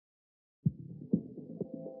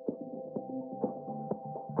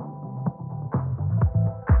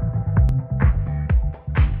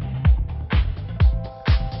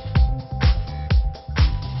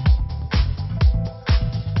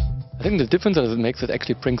think the difference that it makes, it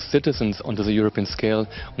actually brings citizens onto the European scale,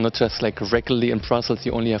 not just like regularly in Brussels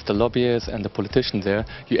you only have the lobbyists and the politicians there.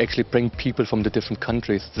 You actually bring people from the different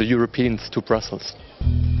countries, the Europeans, to Brussels.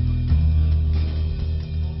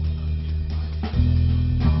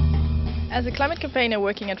 As a climate campaigner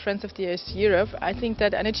working at Friends of the Earth Europe, I think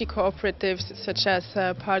that energy cooperatives, such as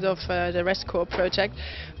part of the rescoop project,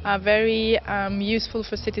 are very useful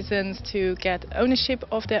for citizens to get ownership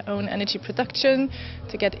of their own energy production,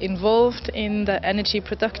 to get involved in the energy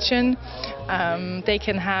production. They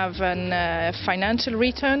can have a financial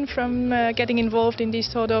return from getting involved in these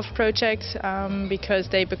sort of projects because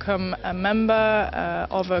they become a member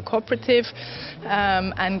of a cooperative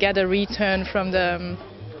and get a return from the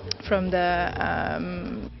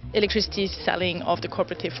electricity selling of the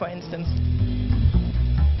cooperative, for instance.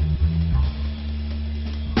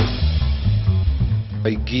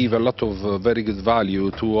 I give a lot of very good value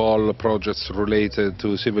to all projects related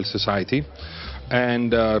to civil society,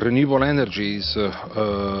 and renewable energies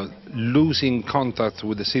losing contact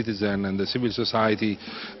with the citizen and the civil society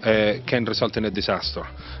can result in a disaster.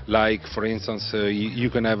 Like, for instance, you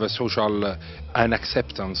can have a social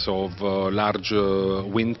unacceptance of large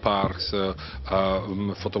wind parks,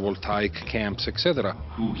 photovoltaic camps, etc.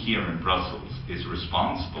 Who here in Brussels is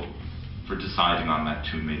responsible for deciding on that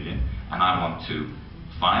 2 million, and I want to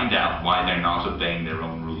find out why they're not obeying their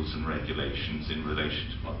own rules and regulations in relation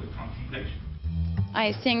to public consultation.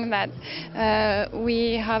 I think that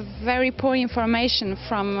we have very poor information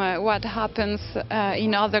from what happens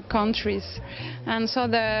in other countries, and so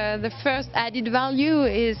the first added value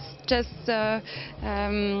is just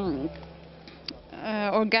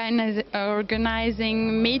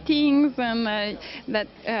organizing meetings, and that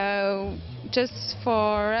just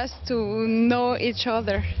for us to know each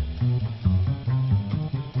other.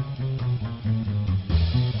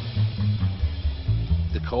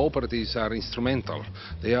 Cooperatives are instrumental.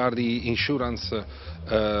 They are the insurance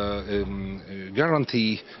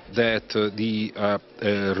guarantee that the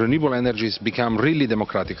renewable energies become really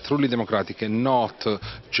democratic, truly democratic, and not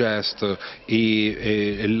just a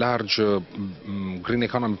large green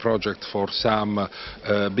economy project for some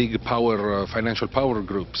big financial power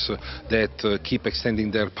groups that keep extending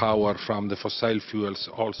their power from the fossil fuels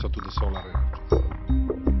also to the solar energy.